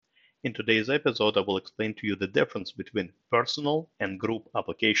In today's episode, I will explain to you the difference between personal and group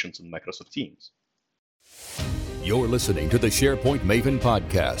applications in Microsoft Teams. You're listening to the SharePoint Maven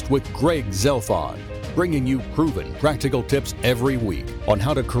podcast with Greg Zelfond, bringing you proven practical tips every week on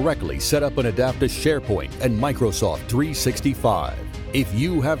how to correctly set up and adapt to SharePoint and Microsoft 365. If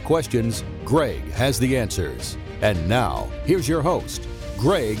you have questions, Greg has the answers. And now, here's your host,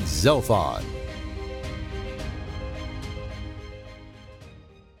 Greg Zelfond.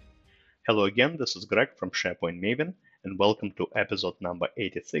 Hello again, this is Greg from SharePoint Maven, and welcome to episode number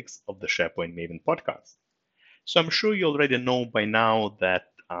 86 of the SharePoint Maven podcast. So I'm sure you already know by now that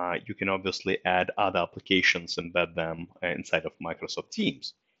you can obviously add other applications, embed them inside of Microsoft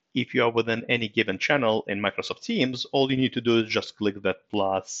Teams. If you are within any given channel in Microsoft Teams, all you need to do is just click that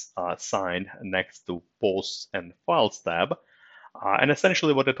plus sign next to Posts and Files tab. And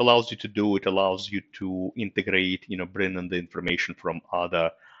essentially what it allows you to do, it allows you to integrate, bring in the information from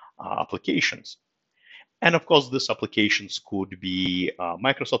other applications. And of course, these applications could be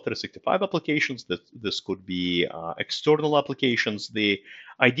Microsoft 365 applications. This could be external applications. The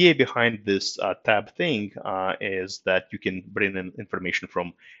idea behind this tab thing is that you can bring in information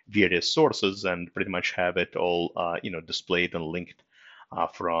from various sources and pretty much have it all displayed and linked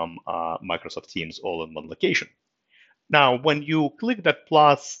from Microsoft Teams all in one location. Now, when you click that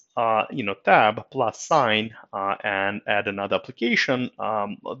plus, tab, plus sign, and add another application,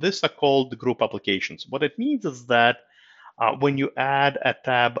 these are called group applications. What it means is that when you add a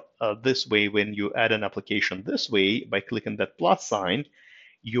tab this way, when you add an application this way, by clicking that plus sign,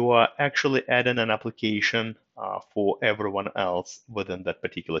 you are actually adding an application for everyone else within that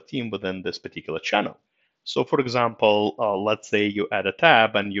particular team, within this particular channel. So for example, let's say you add a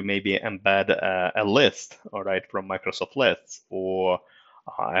tab and you maybe embed a list, all right, from Microsoft Lists, or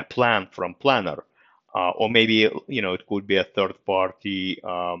a plan from Planner, or maybe, it could be a third-party,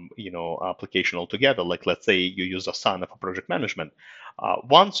 application altogether. Like let's say you use Asana for project management.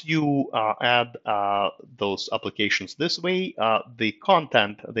 Once you add those applications this way, the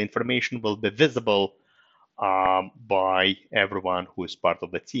content, the information will be visible by everyone who is part of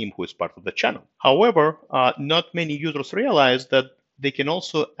the team, who is part of the channel. However, not many users realize that they can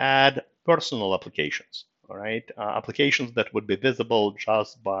also add personal applications, all right? Applications that would be visible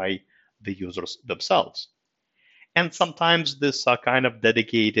just by the users themselves. And sometimes these are kind of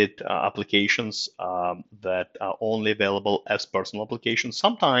dedicated applications that are only available as personal applications.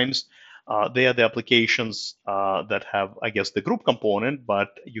 Sometimes they are the applications that have, I guess, the group component,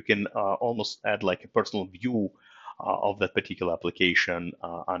 but you can almost add like a personal view of that particular application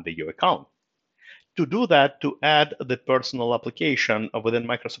under your account. To do that, to add the personal application within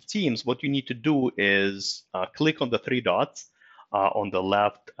Microsoft Teams, what you need to do is click on the three dots on the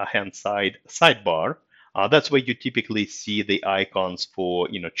left-hand side sidebar. That's where you typically see the icons for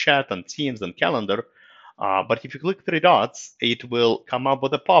chat and Teams and calendar. But if you click three dots, it will come up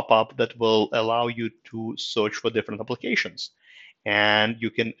with a pop-up that will allow you to search for different applications. And you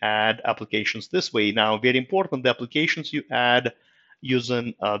can add applications this way. Now, very important, the applications you add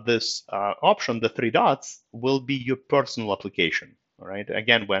using this option, the three dots, will be your personal application. All right.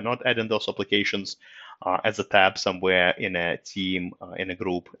 Again, we're not adding those applications as a tab somewhere in a team, in a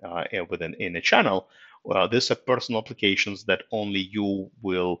group, in a channel. Well, these are personal applications that only you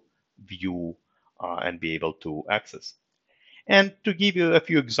will view and be able to access. And to give you a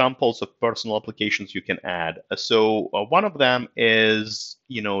few examples of personal applications you can add. So one of them is,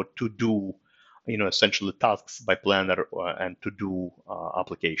 to do, essentially tasks by Planner and to do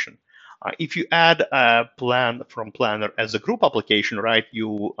application. If you add a plan from Planner as a group application, right,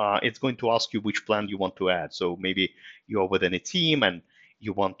 it's going to ask you which plan you want to add. So maybe you're within a team and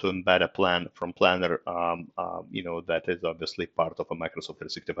you want to embed a plan from Planner, that is obviously part of a Microsoft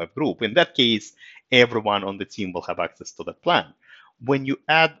 365 group. In that case, everyone on the team will have access to that plan. When you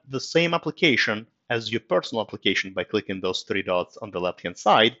add the same application as your personal application by clicking those three dots on the left-hand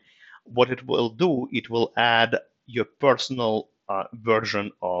side, what it will do, it will add your personal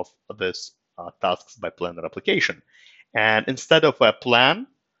version of this tasks by Planner application. And instead of a plan,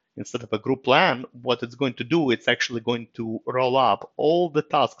 instead of a group plan, what it's going to do, it's actually going to roll up all the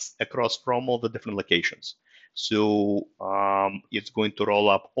tasks across from all the different locations. So it's going to roll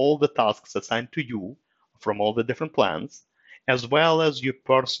up all the tasks assigned to you from all the different plans, as well as your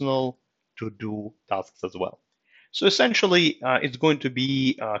personal to-do tasks as well. So essentially, it's going to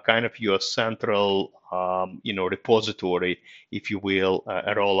be kind of your central, repository, if you will,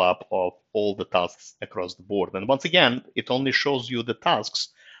 a roll-up of all the tasks across the board. And once again, it only shows you the tasks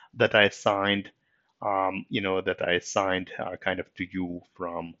that I assigned, kind of to you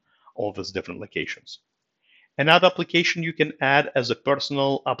from all those different locations. Another application you can add as a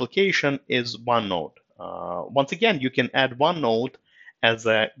personal application is OneNote. Once again, you can add OneNote as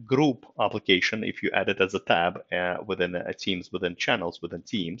a group application if you add it as a tab within Teams, within channels, within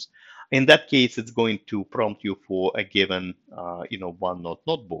Teams. In that case, it's going to prompt you for a given, OneNote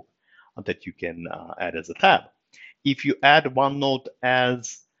notebook that you can add as a tab. If you add OneNote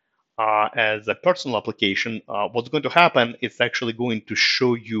as a personal application, what's going to happen is actually going to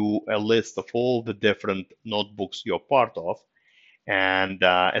show you a list of all the different notebooks you're part of, and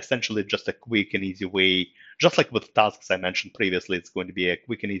essentially just a quick and easy way, just like with tasks I mentioned previously, it's going to be a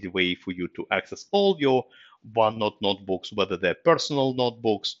quick and easy way for you to access all your OneNote notebooks, whether they're personal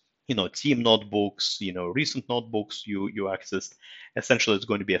notebooks, team notebooks, recent notebooks you accessed. Essentially, it's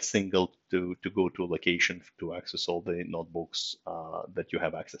going to be a single to go to location to access all the notebooks that you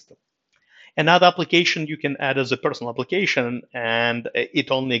have access to. Another application you can add as a personal application, and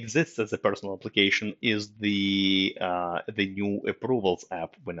it only exists as a personal application, is the new approvals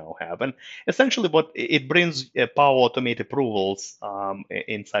app we now have. And essentially, what it brings Power Automate approvals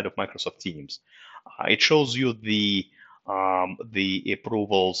inside of Microsoft Teams. It shows you the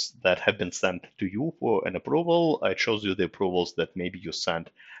approvals that have been sent to you for an approval. It shows you the approvals that maybe you sent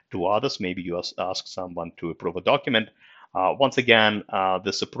to others. Maybe you ask someone to approve a document. Once again,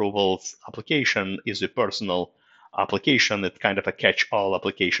 this approvals application is a personal application. It's kind of a catch-all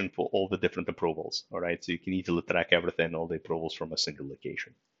application for all the different approvals. All right, so you can easily track everything, all the approvals from a single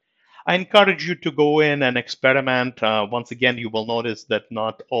location. I encourage you to go in and experiment. Once again, you will notice that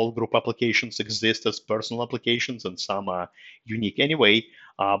not all group applications exist as personal applications, and some are unique anyway.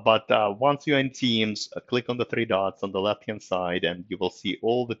 But once you're in Teams, click on the three dots on the left-hand side, and you will see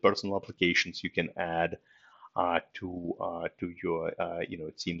all the personal applications you can add to your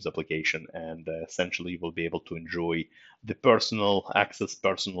Teams application, and essentially you will be able to enjoy the personal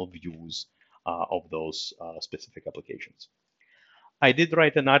views of those specific applications. I did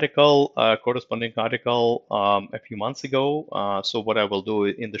write an article, corresponding article, a few months ago. So what I will do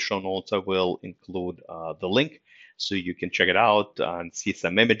in the show notes, I will include the link so you can check it out and see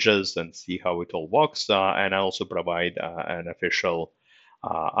some images and see how it all works. And I also provide an official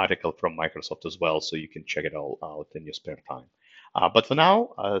article from Microsoft as well, so you can check it all out in your spare time. But for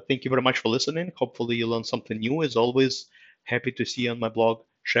now, thank you very much for listening. Hopefully you learned something new. As always, happy to see you on my blog,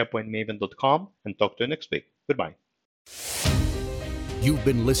 SharePointMaven.com, and talk to you next week. Goodbye. You've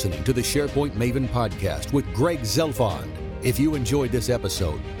been listening to the SharePoint Maven podcast with Greg Zelfond. If you enjoyed this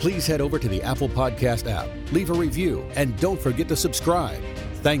episode, please head over to the Apple Podcast app, leave a review, and don't forget to subscribe.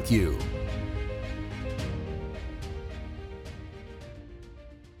 Thank you.